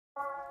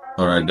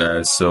All right,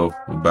 guys. So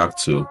we're back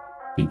to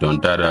the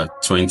Dundada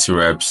 20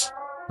 reps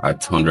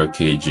at 100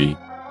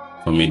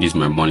 kg. For me, this is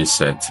my money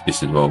set.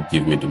 This is what will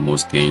give me the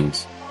most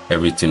gains.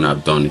 Everything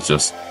I've done is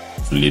just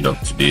to lead up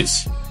to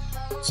this.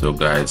 So,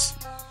 guys,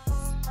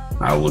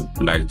 I would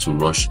like to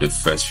rush the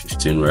first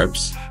 15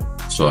 reps.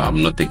 So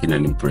I'm not taking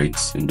any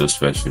breaks in those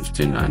first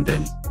 15, and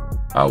then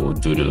I will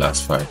do the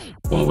last 5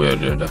 one way or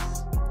the other.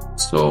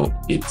 So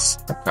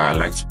I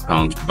like to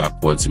count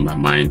backwards in my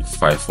mind,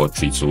 5, 4,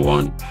 3, 2,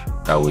 1.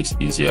 That way it's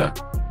easier.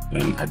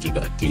 Then I do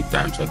that 3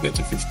 times, I get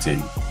to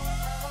 15.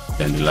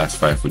 Then the last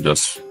 5 will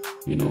just,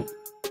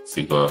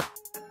 figure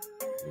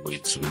a way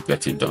to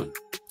get it done.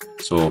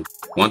 So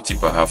one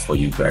tip I have for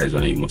you guys,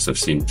 and you must have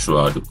seen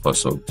throughout the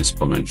course of this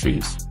commentary,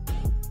 is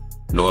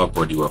lower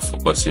body we're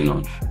focusing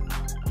on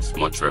as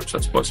much reps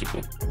as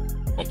possible.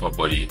 Upper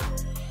body,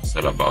 it's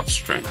all about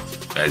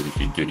strength. Guys, if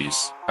you do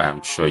this, I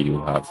am sure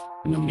you'll have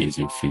an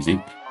amazing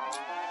physique.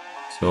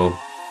 So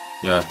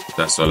yeah,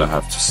 that's all I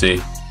have to say.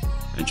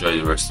 Enjoy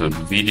the rest of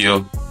the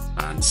video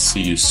and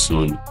see you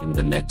soon in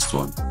the next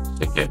one.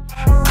 Take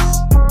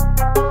care.